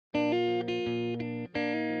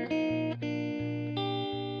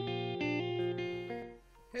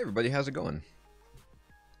Hey everybody, how's it going?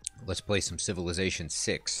 Let's play some Civilization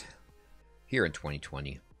VI here in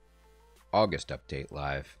 2020. August update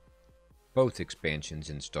live. Both expansions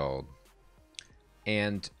installed.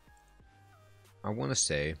 And I want to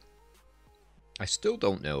say, I still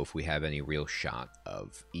don't know if we have any real shot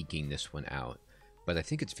of eking this one out. But I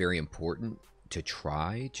think it's very important to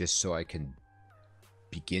try, just so I can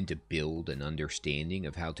begin to build an understanding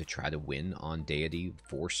of how to try to win on Diety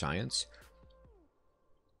for science.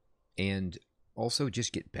 And also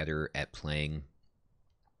just get better at playing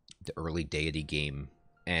the early Diety game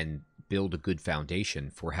and build a good foundation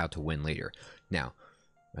for how to win later. Now,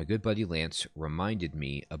 my good buddy Lance reminded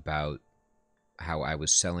me about how I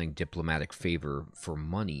was selling diplomatic favor for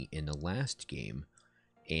money in the last game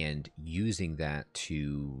and using that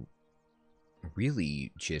to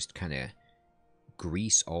really just kind of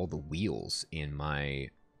grease all the wheels in my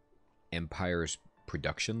empire's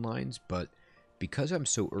production lines, but because I'm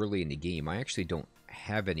so early in the game, I actually don't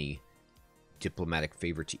have any diplomatic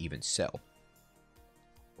favor to even sell.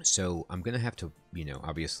 So I'm going to have to,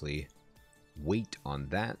 obviously wait on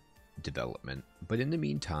that development. But in the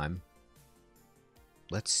meantime,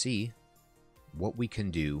 let's see what we can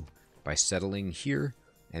do by settling here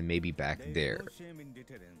and maybe back there.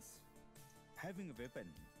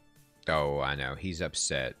 Oh, I know. He's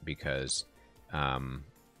upset because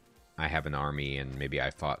I have an army and maybe I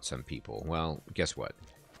fought some people. Well, guess what?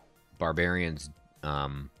 Barbarians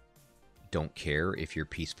don't care if you're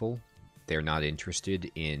peaceful. They're not interested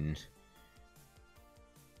in,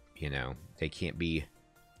 they can't be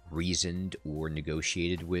reasoned or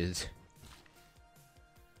negotiated with,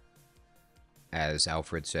 as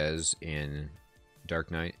Alfred says in Dark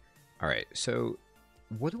Knight. Alright, so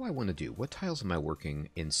what do I want to do? What tiles am I working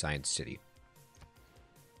in Science City?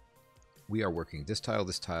 We are working this tile,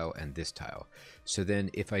 and this tile. So then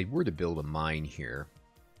if I were to build a mine here,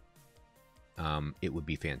 it would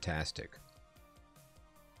be fantastic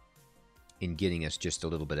in getting us just a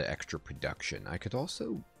little bit of extra production. I could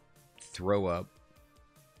also throw up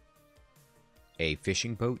a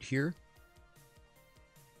fishing boat here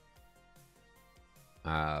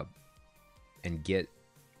and get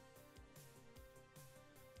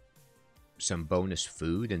some bonus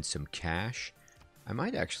food and some cash. I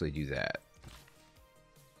might actually do that.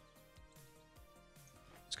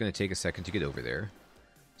 It's going to take a second to get over there.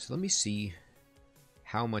 So let me see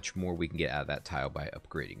how much more we can get out of that tile by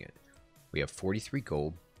upgrading it. We have 43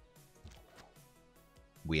 gold.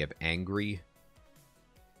 We have angry.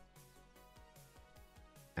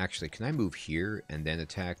 Actually, can I move here and then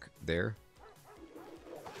attack there?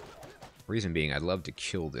 Reason being, I'd love to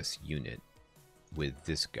kill this unit with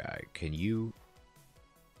this guy. Can you...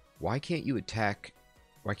 Why can't you attack?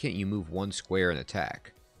 Why can't you move one square and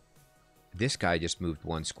attack? This guy just moved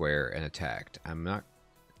one square and attacked. I'm not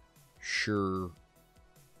sure.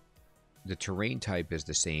 The terrain type is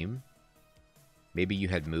the same. Maybe you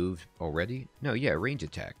had moved already? No, yeah, range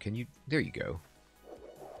attack. Can you... There you go.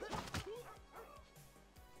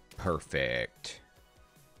 Perfect.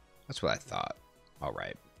 That's what I thought.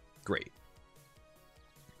 Alright. Great.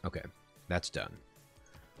 Okay. That's done.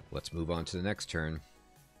 Let's move on to the next turn.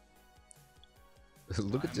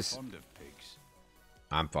 Look at this.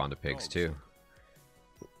 I'm fond of pigs too.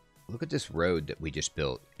 Look at this road that we just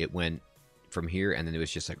built. It went from here, and then it was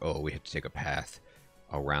just like, oh, we have to take a path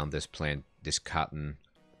around this cotton,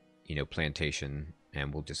 plantation,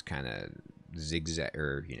 and we'll just kind of zigzag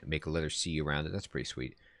or make a letter C around it. That's pretty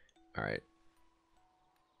sweet. All right.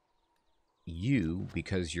 You,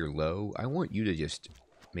 because you're low, I want you to just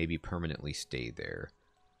maybe permanently stay there.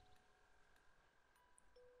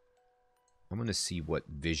 I'm going to see what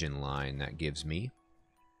vision line that gives me.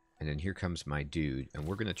 And then here comes my dude. And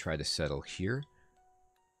we're going to try to settle here.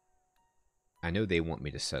 I know they want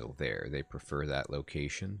me to settle there. They prefer that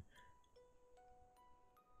location.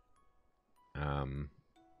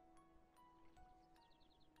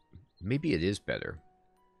 Maybe it is better.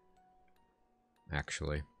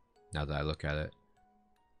 Actually, now that I look at it.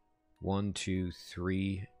 1, 2,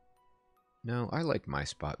 3. No, I like my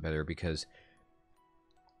spot better because...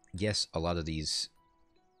 Yes, a lot of these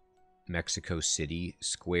Mexico City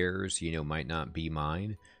squares, might not be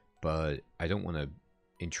mine, but I don't want to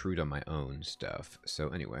intrude on my own stuff. So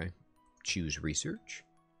anyway, choose research.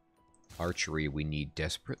 Archery we need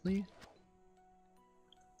desperately.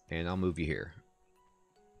 And I'll move you here.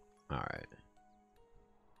 Alright.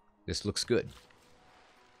 This looks good.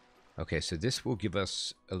 Okay, so this will give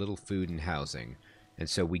us a little food and housing. And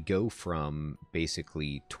so we go from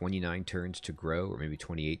basically 29 turns to grow, or maybe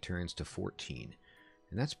 28 turns to 14.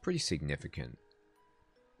 And that's pretty significant.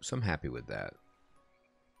 So I'm happy with that.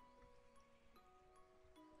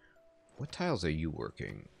 What tiles are you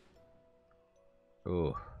working?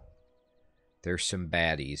 Oh, there's some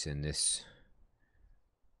baddies in this.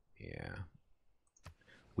 Yeah.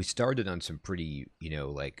 We started on some pretty, you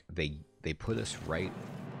know, like they put us right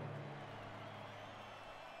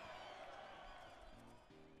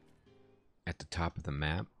at the top of the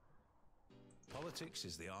map. Politics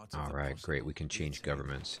is the art of All right, great. We can change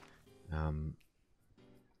governments.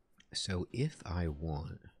 So if I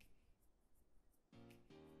want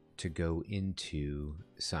to go into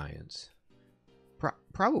science,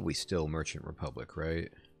 probably still Merchant Republic,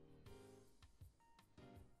 right?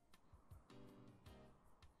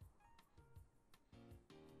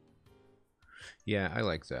 Yeah, I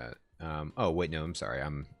like that. Oh, wait, no, I'm sorry.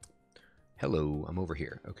 Hello, I'm over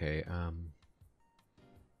here. Okay,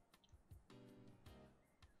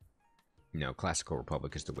 no, Classical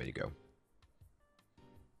Republic is the way to go.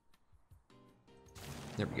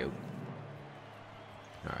 There we go.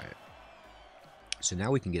 Alright. So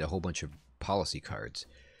now we can get a whole bunch of policy cards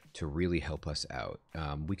to really help us out.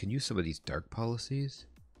 We can use some of these dark policies.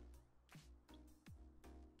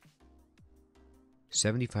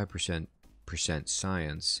 75%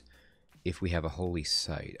 science if we have a holy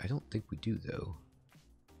site. I don't think we do, though.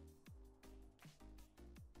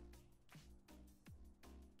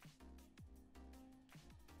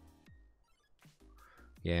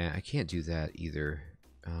 Yeah, I can't do that either.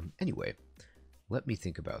 Anyway, let me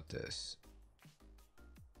think about this.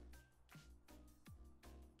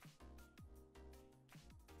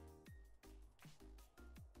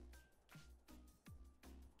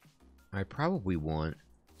 I probably want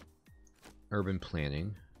urban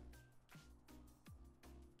planning.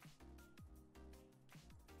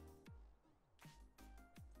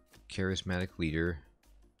 Charismatic leader.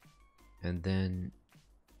 And then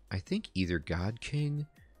I think either God King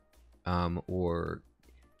or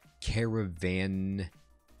Caravan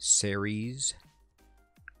Series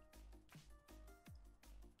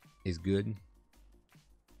is good.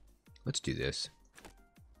 Let's do this.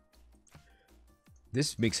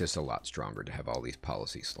 This makes us a lot stronger to have all these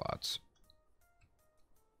policy slots.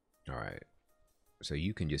 Alright. So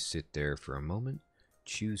you can just sit there for a moment.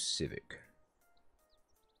 Choose civic.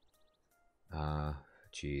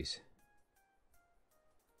 Jeez.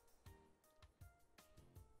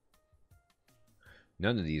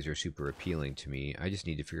 None of these are super appealing to me. I just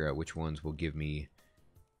need to figure out which ones will give me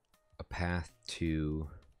a path to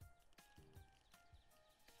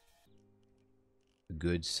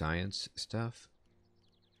good science stuff.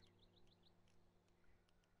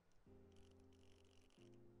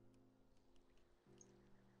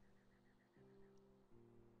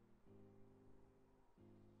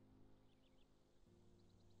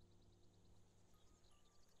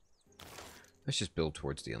 Let's just build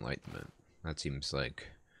towards the Enlightenment. That seems like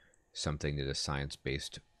something that a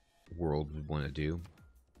science-based world would want to do.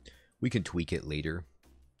 We can tweak it later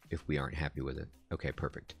if we aren't happy with it. Okay,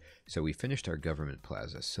 perfect. So we finished our government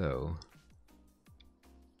plaza, so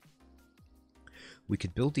we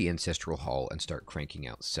could build the ancestral hall and start cranking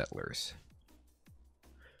out settlers.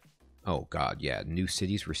 Oh god, yeah, new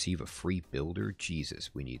cities receive a free builder.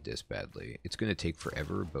 Jesus, we need this badly. It's going to take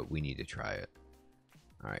forever, but we need to try it.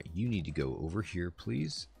 Alright, you need to go over here,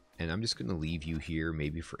 please. And I'm just going to leave you here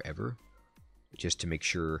maybe forever. Just to make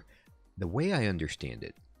sure. The way I understand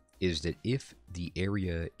it is that if the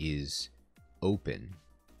area is open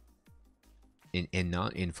and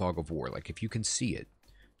not in fog of war, like if you can see it,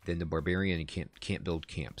 then the barbarian can't build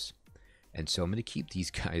camps. And so I'm going to keep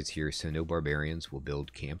these guys here so no barbarians will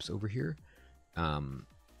build camps over here.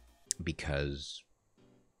 Because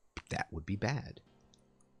that would be bad.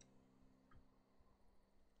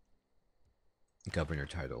 Governor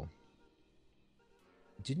title.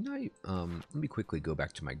 Didn't I, let me quickly go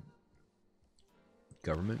back to my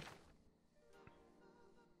government.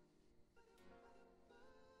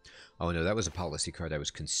 Oh no, that was a policy card I was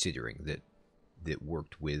considering that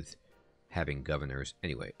worked with having governors.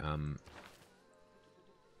 Anyway,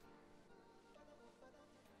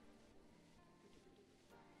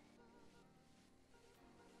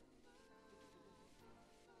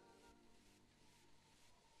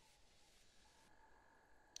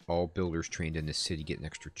 all builders trained in this city get an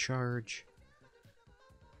extra charge.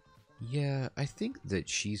 Yeah, I think that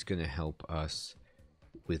she's going to help us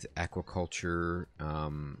with aquaculture,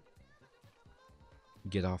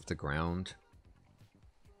 get off the ground.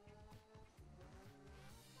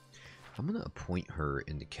 I'm going to appoint her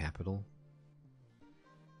in the capital.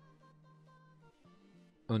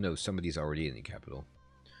 Oh no, somebody's already in the capital.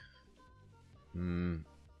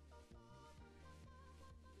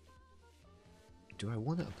 Do I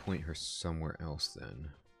want to appoint her somewhere else then?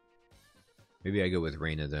 Maybe I go with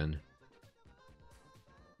Reina then.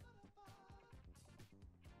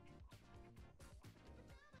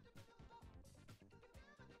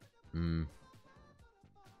 Mm.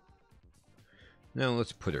 No,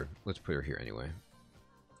 let's put her here anyway.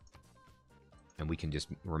 And we can just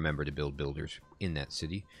remember to build builders in that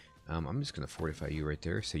city. I'm just going to fortify you right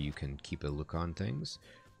there so you can keep a look on things.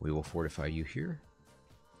 We will fortify you here.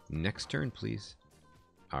 Next turn, please.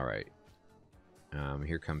 All right.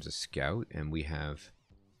 Here comes a scout, and we have...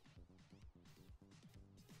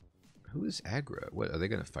 Who is aggro? What, are they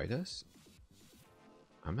going to fight us?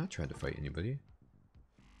 I'm not trying to fight anybody.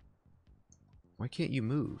 Why can't you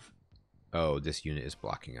move? Oh, this unit is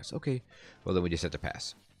blocking us. Okay. Well, then we just have to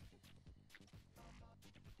pass.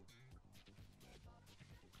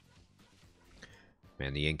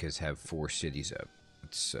 Man, the Incas have 4 cities up.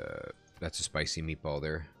 It's, that's a spicy meatball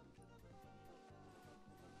there.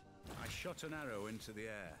 I shot an arrow into the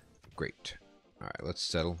air. Great. Alright, let's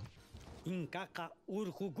settle. The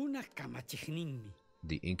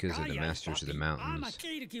Incas are the masters of the mountains.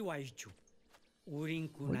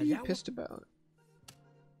 What are you pissed about?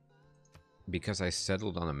 Because I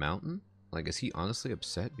settled on a mountain? Like, is he honestly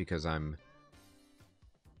upset because I'm...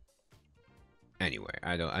 Anyway,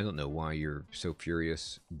 I don't know why you're so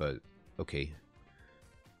furious, but okay.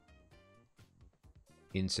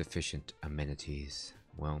 Insufficient amenities.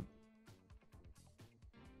 Well,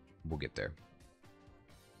 we'll get there.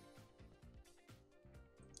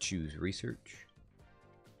 Choose research.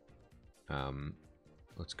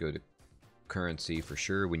 Let's go to currency for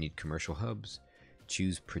sure. We need commercial hubs.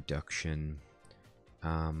 Choose production.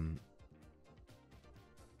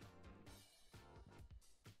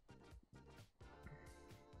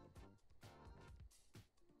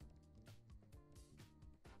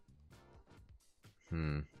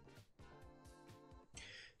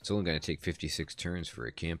 It's only going to take 56 turns for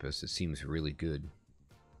a campus. It seems really good.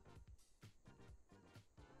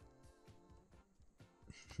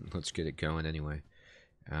 Let's get it going anyway.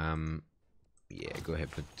 Yeah, go ahead,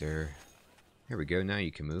 put there. There we go. Now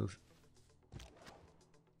you can move.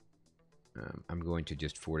 I'm going to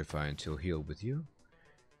just fortify until healed with you.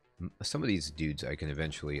 Some of these dudes I can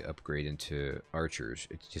eventually upgrade into archers.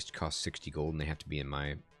 It just costs 60 gold and they have to be in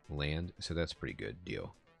my land, so that's a pretty good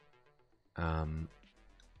deal.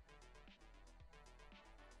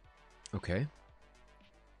 Okay.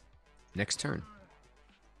 Next turn.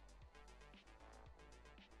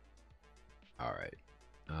 Alright.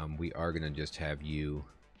 We are going to just have you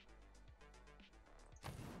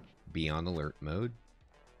be on alert mode.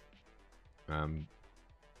 I'm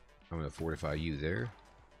going to fortify you there.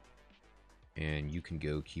 And you can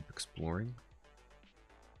go keep exploring.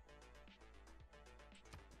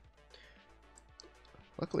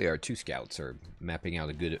 Luckily our 2 scouts are mapping out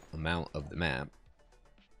a good amount of the map.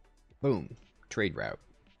 Boom. Trade route.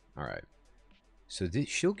 Alright. So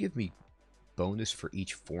she'll give me bonus for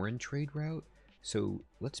each foreign trade route. So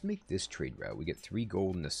let's make this trade route. We get 3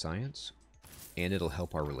 gold in the science. And it'll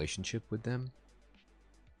help our relationship with them.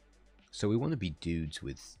 So we want to be dudes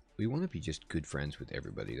with... We want to be just good friends with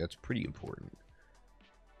everybody. That's pretty important.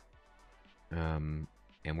 And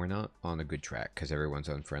we're not on a good track because everyone's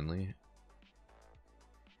unfriendly.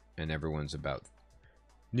 And everyone's about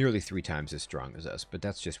nearly 3 times as strong as us. But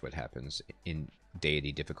that's just what happens in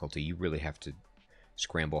deity difficulty. You really have to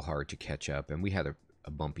scramble hard to catch up. And we had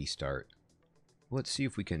a bumpy start. Let's see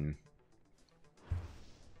if we can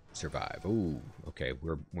survive. Ooh, okay.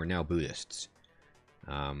 We're now Buddhists.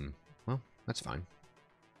 Well, that's fine.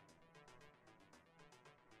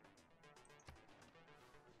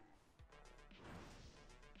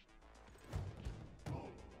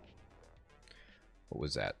 What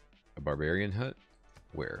was that? A barbarian hut?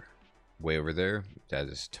 Where? Way over there? That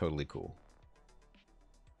is totally cool.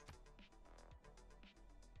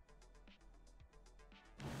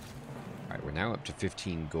 Alright, we're now up to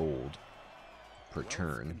 15 gold per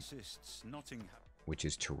turn, which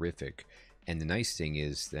is terrific. And the nice thing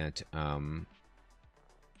is that,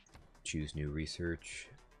 choose new research.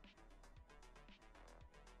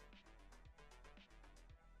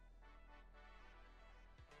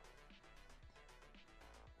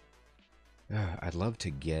 I'd love to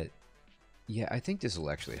get... Yeah, I think this will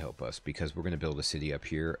actually help us because we're going to build a city up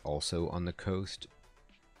here also on the coast.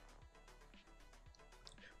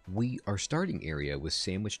 Our starting area was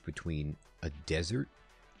sandwiched between a desert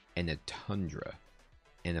and a tundra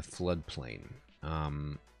and a floodplain.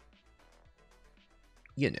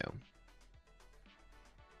 You know.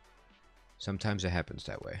 Sometimes it happens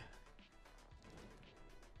that way.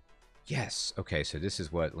 Yes. Okay, so this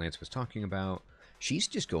is what Lance was talking about. She's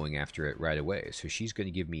just going after it right away. So she's going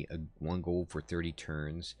to give me 1 gold for 30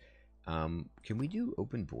 turns. Can we do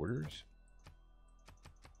open borders?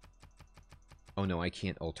 Oh, no, I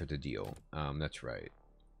can't alter the deal. That's right.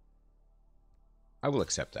 I will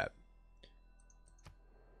accept that.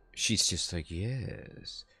 She's just like,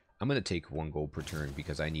 yes. I'm gonna take 1 gold per turn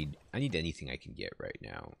because I need anything I can get right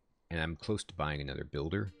now, and I'm close to buying another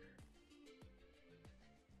builder.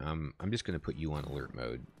 I'm just gonna put you on alert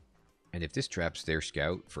mode, and if this traps their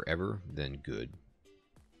scout forever, then good.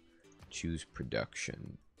 Choose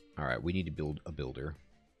production. All right, we need to build a builder.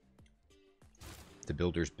 The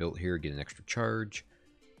builders built here get an extra charge,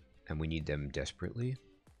 and we need them desperately.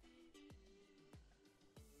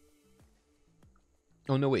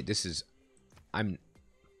 Oh no, wait, this is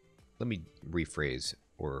let me rephrase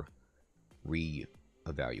or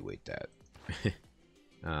re-evaluate that.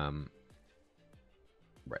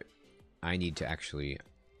 Right. I need to actually,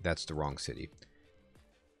 that's the wrong city.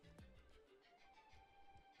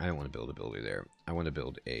 I don't want to build a builder there. I want to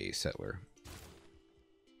build a settler.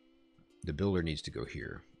 The builder needs to go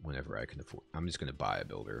here whenever I can afford. I'm just going to buy a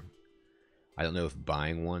builder. I don't know if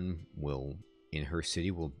buying one will, in her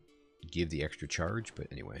city, will give the extra charge, but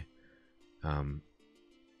anyway.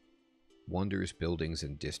 Wonders, buildings,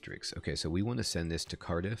 and districts. Okay, so we want to send this to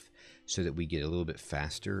Cardiff so that we get a little bit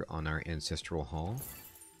faster on our ancestral hall.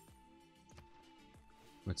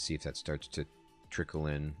 Let's see if that starts to trickle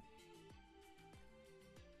in.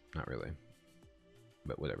 Not really,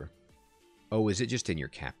 but whatever. Oh, is it just in your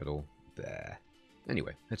capital? Bleh.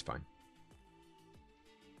 Anyway, that's fine.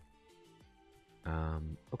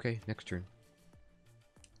 Okay, next turn.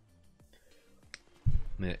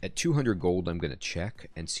 At 200 gold, I'm going to check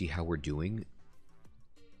and see how we're doing.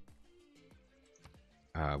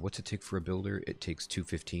 What's it take for a builder? It takes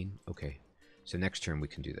 215. Okay, so next turn we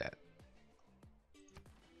can do that.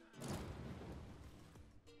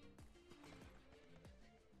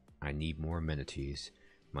 I need more amenities.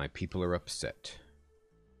 My people are upset.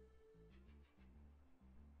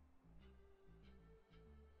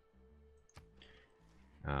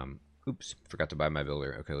 Oops, forgot to buy my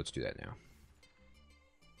builder. Okay, let's do that now.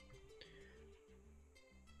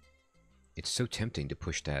 It's so tempting to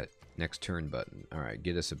push that next turn button. Alright,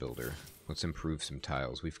 get us a builder. Let's improve some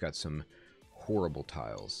tiles. We've got some horrible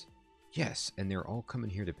tiles. Yes, and they're all coming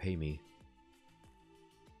here to pay me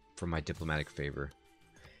for my diplomatic favor.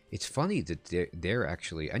 It's funny that they're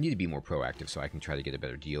actually... I need to be more proactive so I can try to get a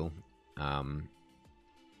better deal. How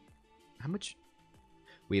much?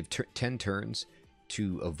 We have 10 turns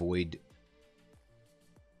to avoid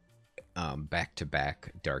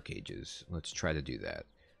back-to-back Dark Ages. Let's try to do that.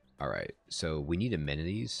 Alright, so we need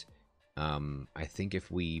amenities. I think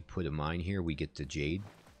if we put a mine here, we get the Jade.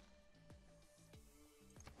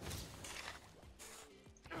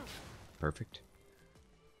 Perfect.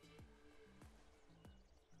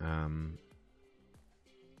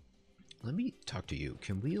 Let me talk to you.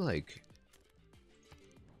 Can we, like...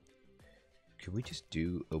 Can we just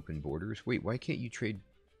do open borders? Wait, why can't you trade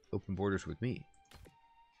open borders with me?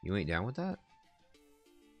 You ain't down with that?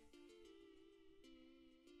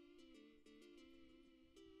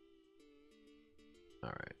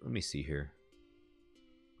 Alright, let me see here.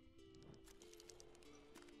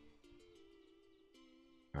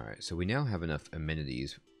 Alright, so we now have enough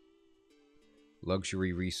amenities.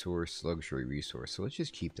 Luxury resource. So let's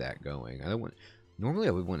just keep that going. I don't want... Normally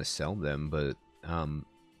I would want to sell them, but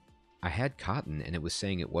I had cotton and it was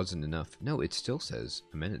saying it wasn't enough. No, it still says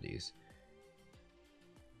amenities.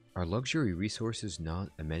 Are luxury resources not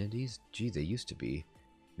amenities? Gee, they used to be.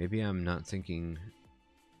 Maybe I'm not thinking...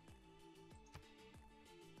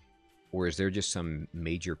 Or is there just some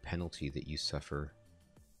major penalty that you suffer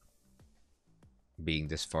being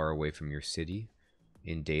this far away from your city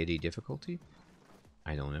in deity difficulty?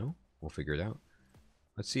 I don't know. We'll figure it out.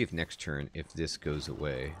 Let's see if next turn, if this goes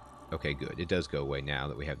away. Okay, good. It does go away now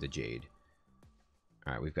that we have the Jade.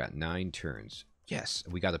 Alright, we've got 9 turns. Yes,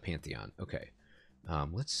 we got a Pantheon. Okay.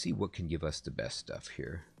 Let's see what can give us the best stuff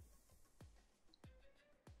here.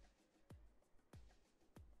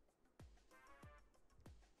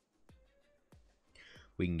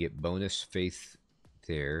 We can get bonus faith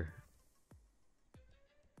there.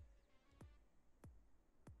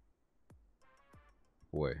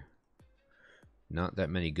 Boy, not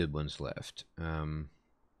that many good ones left. I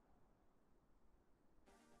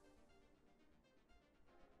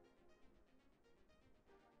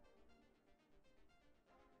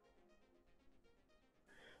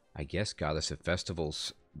guess Goddess of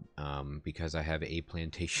Festivals, because I have a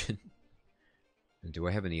plantation. And do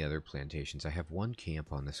I have any other plantations? I have one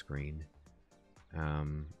camp on the screen.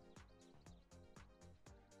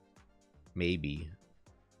 Maybe.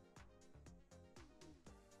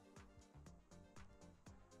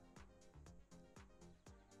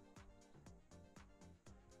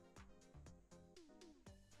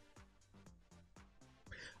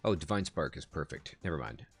 Oh, Divine Spark is perfect. Never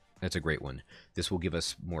mind. That's a great one. This will give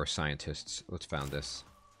us more scientists. Let's found this.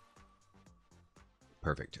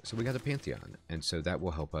 Perfect. So we got a Pantheon, and so that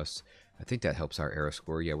will help us. I think that helps our arrow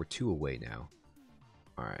score. Yeah, we're 2 away now.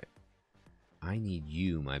 Alright. I need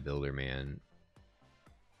you, my builder man.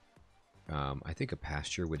 I think a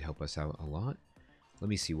pasture would help us out a lot. Let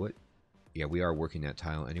me see what... Yeah, we are working that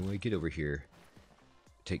tile anyway. Get over here.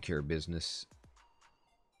 Take care of business.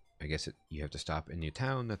 I guess you have to stop in your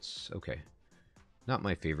town. That's okay. Not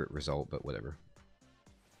my favorite result, but whatever.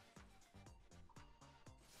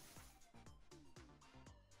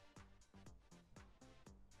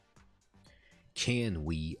 Can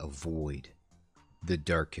we avoid the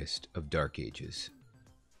darkest of dark ages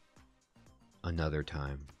another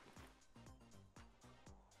time?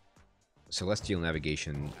 Celestial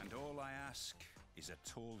navigation. And all I ask is a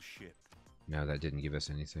tall ship. No, that didn't give us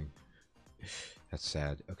anything. That's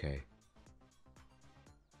sad. Okay.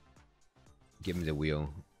 Give me the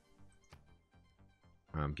wheel.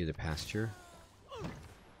 Get a pasture.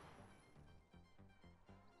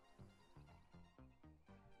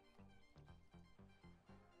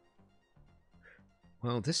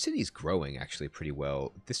 Well, this city's growing actually pretty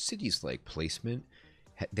well. This city's like placement,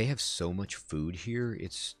 they have so much food here.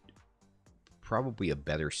 It's probably a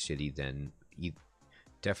better city than,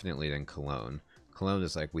 definitely than Cologne. Cologne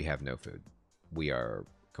is like, we have no food. We are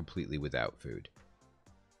completely without food.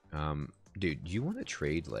 Dude, do you want to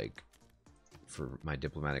trade like for my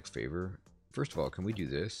diplomatic favor? First of all, can we do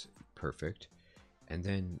this? Perfect. And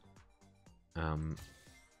then,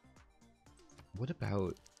 what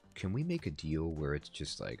about... Can we make a deal where it's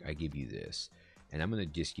just like, I give you this, and I'm going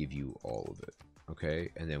to just give you all of it, okay?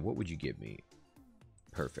 And then what would you give me?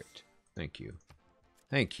 Perfect. Thank you.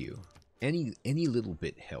 Thank you. Any little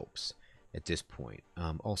bit helps at this point.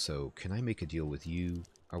 Also, can I make a deal with you?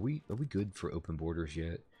 Are we good for open borders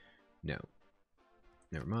yet? No.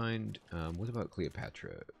 Never mind. What about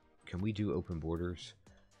Cleopatra? Can we do open borders?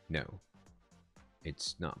 No.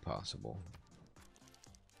 It's not possible.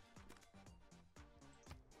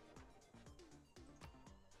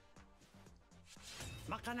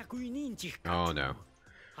 Oh no.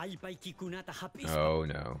 Oh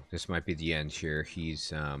no. This might be the end here.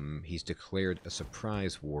 He's declared a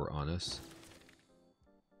surprise war on us.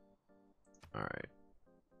 Alright.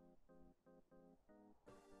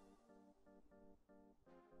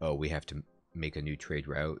 Oh, we have to make a new trade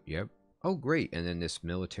route. Yep. Oh great. And then this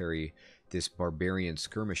barbarian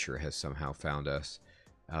skirmisher has somehow found us.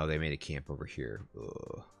 Oh, they made a camp over here.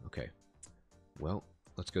 Ugh. Okay. Well,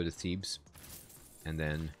 let's go to Thebes. And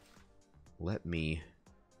then let me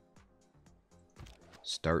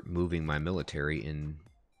start moving my military in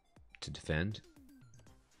to defend.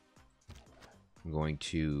 I'm going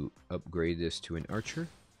to upgrade this to an archer.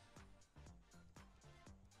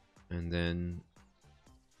 And then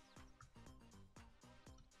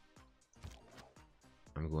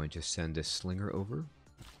I'm going to send this slinger over.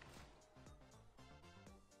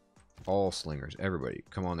 All slingers, everybody,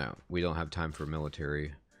 come on out. We don't have time for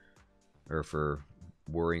military or for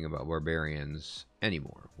worrying about barbarians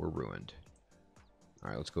anymore. We're ruined.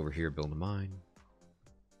 Alright, let's go over here, build a mine.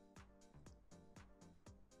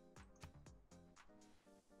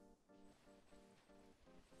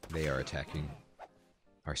 They are attacking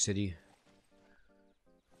our city.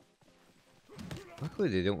 Luckily,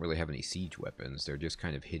 they don't really have any siege weapons. They're just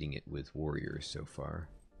kind of hitting it with warriors so far.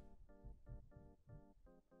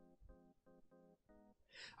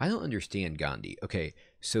 I don't understand, Gandhi. Okay,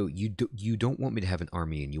 so you don't want me to have an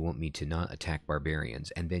army and you want me to not attack barbarians,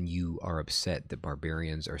 and then you are upset that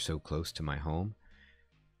barbarians are so close to my home?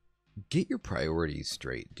 Get your priorities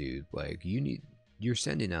straight, dude. Like, you're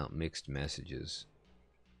sending out mixed messages.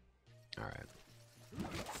 Alright.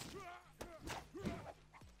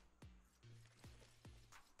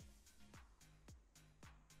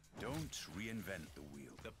 Don't reinvent the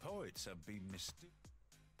wheel. The poets have been mistaken.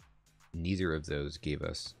 Neither of those gave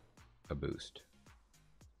us a boost.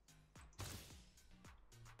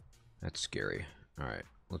 That's scary. Alright,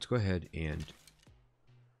 let's go ahead and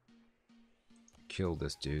kill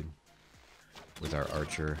this dude with our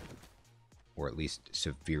archer, or at least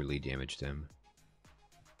severely damage them.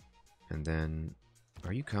 And then,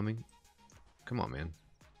 are you coming? Come on, man.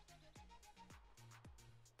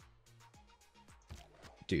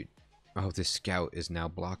 Dude. Oh, this scout is now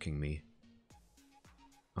blocking me.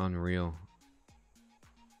 Unreal.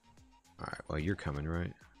 Alright, well, you're coming,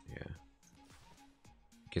 right? Yeah.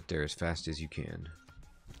 Get there as fast as you can.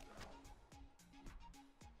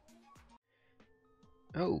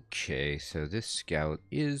 Okay, so this scout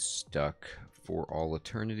is stuck for all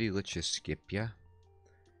eternity. Let's just skip ya.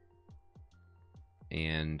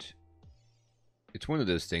 And It's one of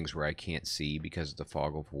those things where I can't see because of the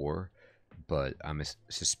fog of war, but I'm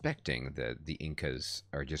suspecting that the Incas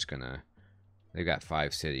are just gonna. They've got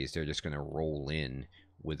 5 cities. They're just gonna roll in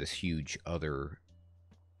with this huge other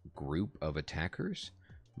group of attackers,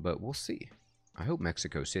 but we'll see. I hope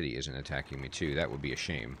Mexico City isn't attacking me too. That would be a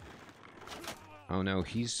shame. Oh no,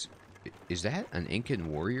 he's... Is that an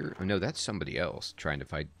Incan warrior? Oh no, that's somebody else trying to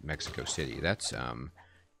fight Mexico City. That's,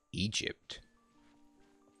 Egypt.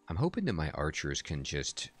 I'm hoping that my archers can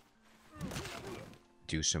just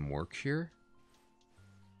do some work here.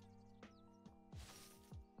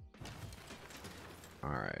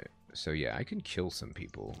 Alright, so yeah, I can kill some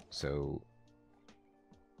people, so...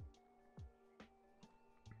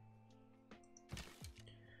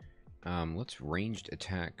 let's ranged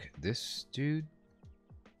attack this dude.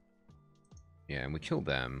 Yeah, and we killed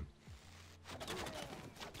them.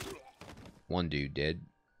 One dude did.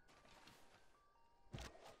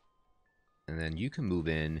 And then you can move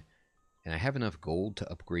in, and I have enough gold to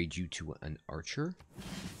upgrade you to an archer,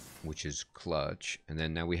 which is clutch. And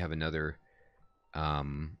then now we have another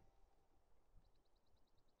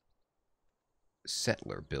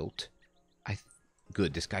settler built.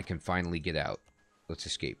 Good, this guy can finally get out. Let's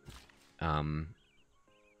escape.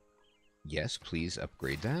 Yes, please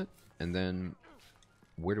upgrade that. And then,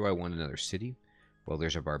 where do I want another city? Well,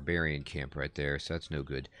 there's a barbarian camp right there, so that's no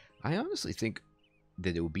good. I honestly think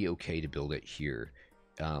that it would be okay to build it here.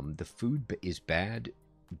 The food is bad,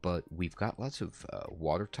 but we've got lots of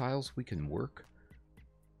water tiles we can work.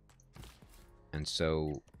 And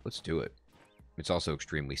so, let's do it. It's also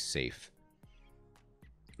extremely safe.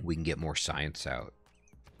 We can get more science out.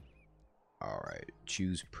 Alright,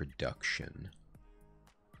 choose production.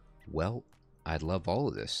 Well, I'd love all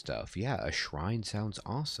of this stuff. Yeah, a shrine sounds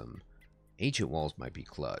awesome. Ancient walls might be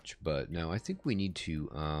clutch, but no, I think we need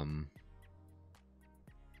to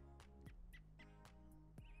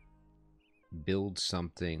build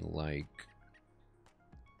something like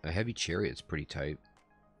a heavy chariot's pretty tight.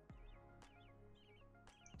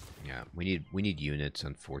 Yeah, we need units,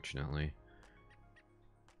 unfortunately,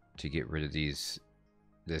 to get rid of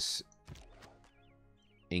this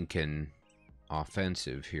Incan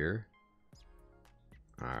offensive here.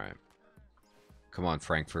 Alright. Come on,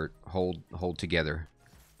 Frankfurt. Hold together.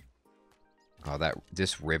 Oh,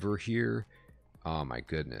 this river here. Oh my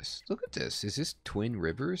goodness. Look at this. Is this twin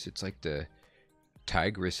rivers? It's like the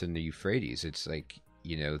Tigris and the Euphrates. It's like,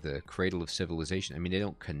 you know, the cradle of civilization. I mean, they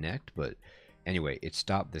don't connect, but anyway, it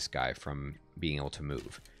stopped this guy from being able to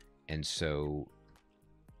move. And so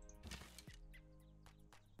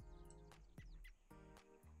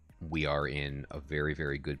we are in a very,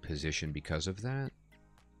 very good position because of that.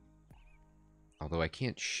 Although I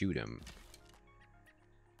can't shoot him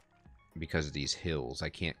because of these hills. I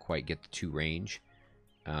can't quite get the 2 range.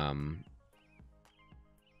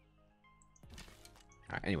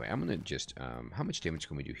 Anyway, I'm going to just... how much damage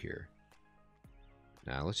can we do here?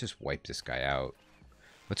 Now, let's just wipe this guy out.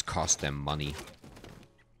 Let's cost them money.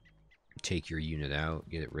 Take your unit out.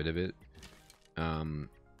 Get rid of it. And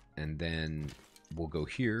then we'll go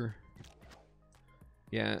here.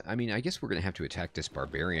 Yeah, I mean, I guess we're going to have to attack this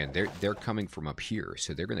barbarian. They're coming from up here,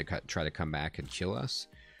 so they're going to try to come back and kill us,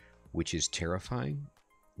 which is terrifying.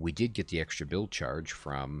 We did get the extra build charge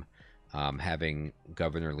from having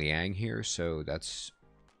Governor Liang here, so that's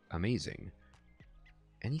amazing.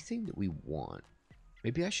 Anything that we want?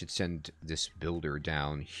 Maybe I should send this builder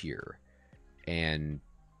down here, and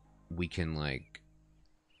we can, like,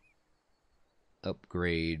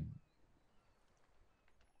 upgrade...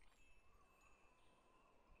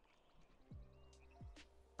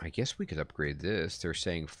 I guess we could upgrade this. They're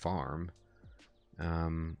saying farm. I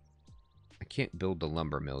can't build the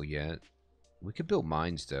lumber mill yet. We could build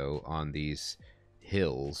mines, though, on these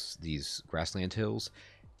hills, these grassland hills.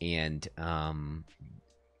 And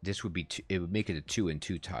this would be... it would make it a 2 and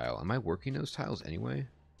 2 tile. Am I working those tiles anyway?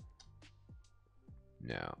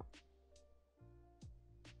 No.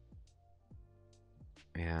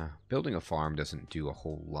 Yeah, building a farm doesn't do a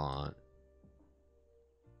whole lot.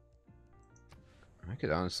 I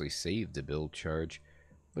could honestly save the build charge.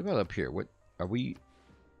 What about up here? What are we...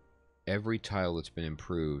 Every tile that's been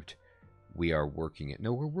improved, we are working it.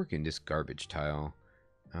 No, we're working this garbage tile.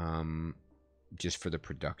 Just for the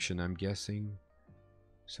production, I'm guessing.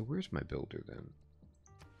 So where's my builder, then?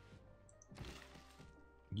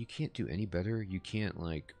 You can't do any better? You can't,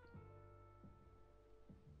 like...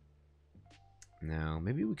 No,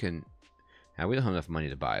 maybe we can... Now, we don't have enough money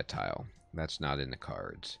to buy a tile. That's not in the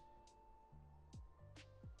cards.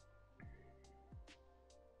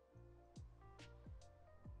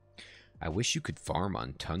 I wish you could farm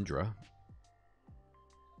on tundra.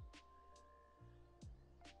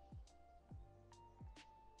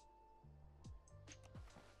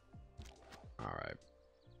 Alright.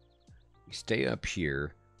 We stay up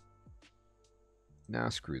here. Nah,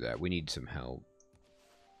 screw that. We need some help.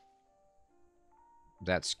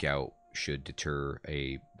 That scout should deter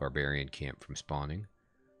a barbarian camp from spawning.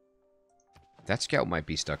 That scout might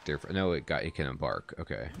be stuck there for... No, it can embark.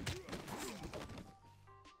 Okay.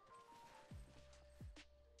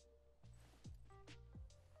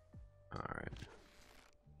 Alright.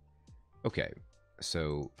 Okay.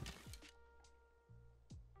 So...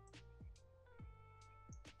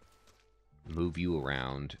 move you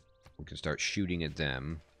around. We can start shooting at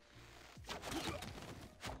them.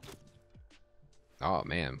 Oh,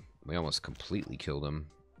 man. We almost completely killed him.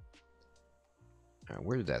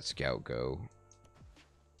 Where did that scout go?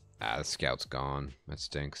 Ah, the scout's gone. That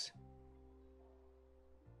stinks.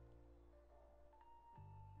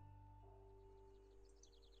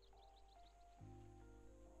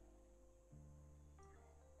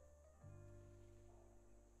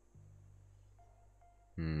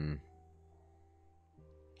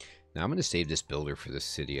 Now I'm going to save this builder for the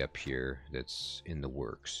city up here that's in the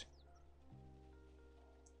works.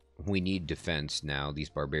 We need defense now. These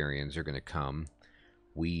barbarians are going to come.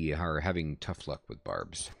 We are having tough luck with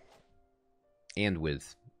barbs. And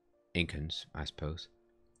with Incans, I suppose.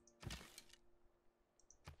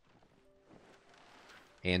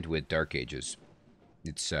 And with Dark Ages.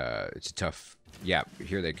 It's tough. Yeah,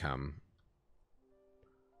 here they come.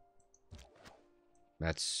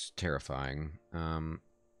 That's terrifying.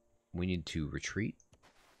 We need to retreat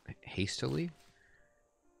hastily.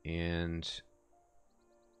 And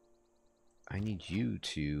I need you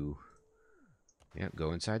to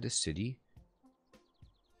go inside the city.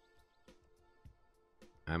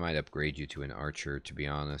 I might upgrade you to an archer, to be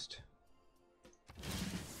honest.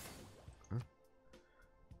 Huh?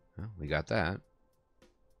 Well, we got that.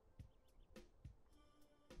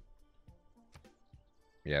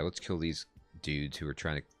 Yeah, let's kill these dudes who are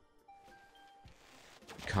trying to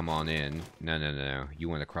come on in. No, no, no, no. You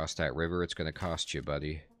want to cross that river? It's going to cost you,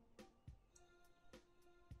 buddy.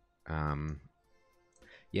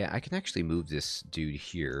 Yeah, I can actually move this dude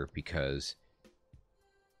here because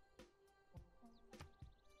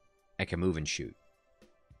I can move and shoot.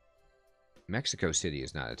 Mexico City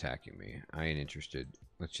is not attacking me. I ain't interested.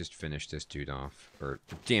 Let's just finish this dude off. Or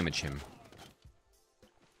damage him.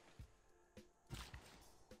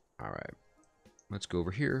 Alright. Let's go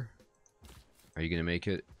over here. Are you going to make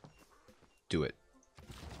it? Do it.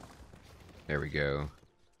 There we go.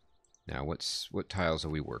 Now, what tiles are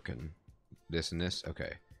we working? This and this?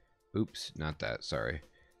 Okay. Oops, not that. Sorry.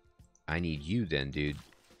 I need you then, dude,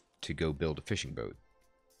 to go build a fishing boat.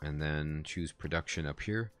 And then choose production up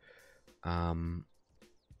here.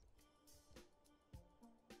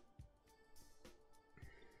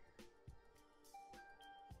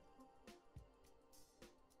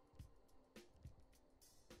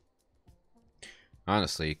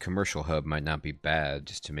 Honestly, commercial hub might not be bad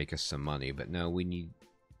just to make us some money, but no, we need...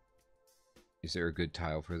 Is there a good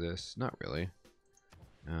tile for this? Not really.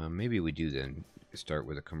 Maybe we do then start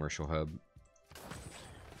with a commercial hub.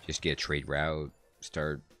 Just get a trade route,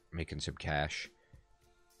 start making some cash.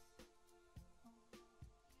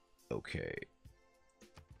 Okay.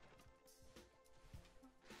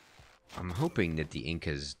 I'm hoping that the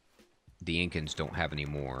Incans don't have any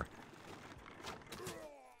more.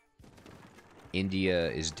 India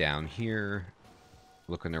is down here,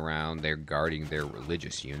 looking around. They're guarding their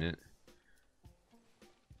religious unit.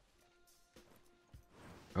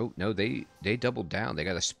 Oh, no, they doubled down. They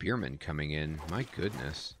got a spearman coming in. My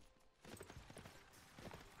goodness.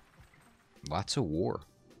 Lots of war.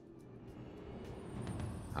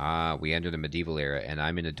 Ah, we enter the medieval era, and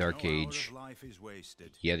I'm in a dark age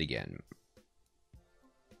yet again.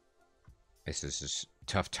 This is a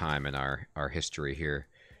tough time in our history here.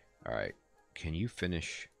 Alright, can you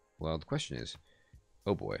finish... Well, the question is...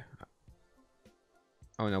 Oh boy.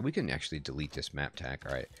 Oh no, we can actually delete this map tag.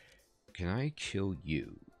 Alright. Can I kill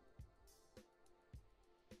you?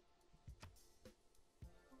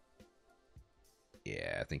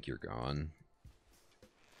 Yeah, I think you're gone.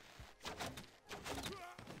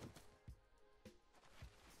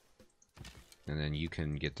 And then you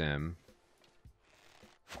can get them.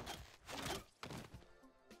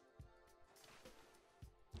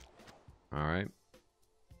 Alright.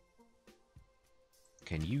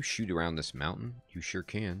 Can you shoot around this mountain? You sure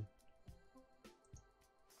can.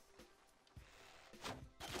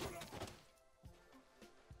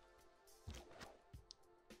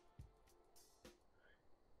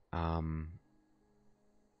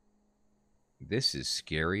 This is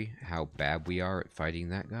scary, how bad we are at fighting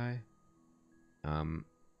that guy. I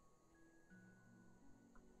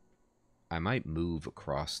might move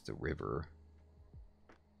across the river.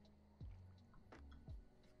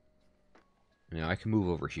 Now I can move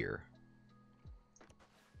over here.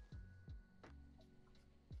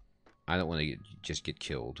 I don't want to just get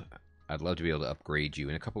killed. I'd love to be able to upgrade you.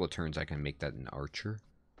 In a couple of turns, I can make that an archer.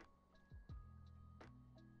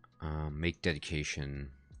 Make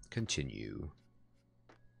dedication. Continue.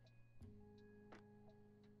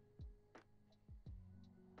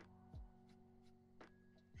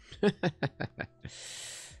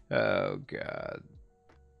 Oh, God.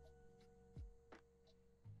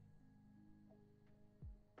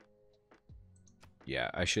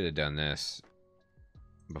 Yeah, I should have done this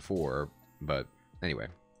before, but anyway.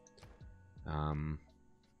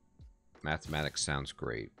 Mathematics sounds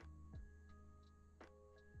great.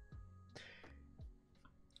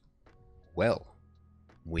 Well,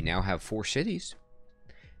 we now have 4 cities.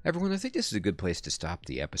 Everyone, I think this is a good place to stop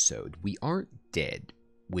the episode. We aren't dead,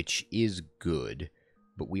 which is good,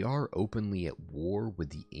 but we are openly at war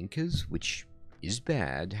with the Incas, which is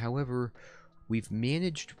bad. However, we've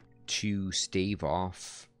managed to stave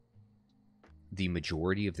off the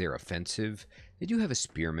majority of their offensive. They do have a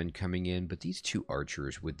spearman coming in, but these 2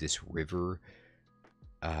 archers with this river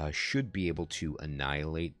should be able to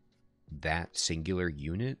annihilate that singular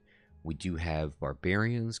unit. We do have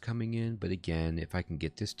barbarians coming in, but again, if I can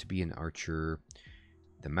get this to be an archer,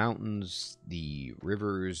 the mountains, the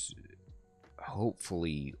rivers,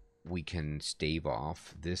 hopefully we can stave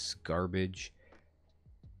off this garbage.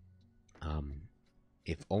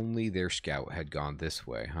 If only their scout had gone this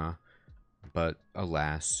way, huh? But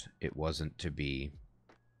alas, it wasn't to be.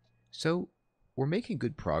 So, we're making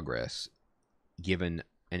good progress, given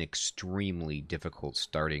an extremely difficult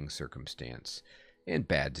starting circumstance, and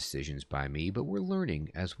bad decisions by me, but we're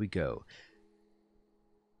learning as we go.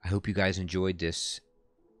 I hope you guys enjoyed this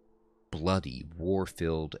bloody,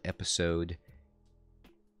 war-filled episode,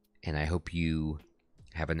 and I hope you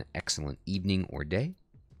have an excellent evening or day,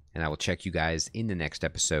 and I will check you guys in the next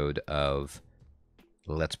episode of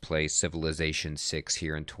Let's Play Civilization VI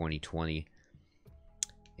here in 2020.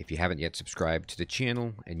 If you haven't yet subscribed to the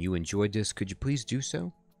channel and you enjoyed this, could you please do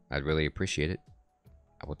so? I'd really appreciate it.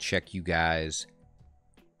 I will check you guys,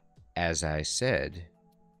 as I said,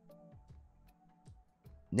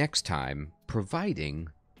 next time, providing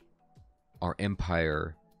our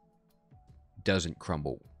empire doesn't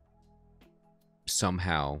crumble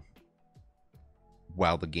somehow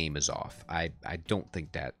while the game is off. I don't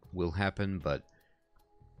think that will happen, but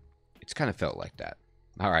it's kind of felt like that.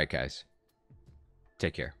 All right, guys.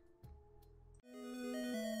 Take care.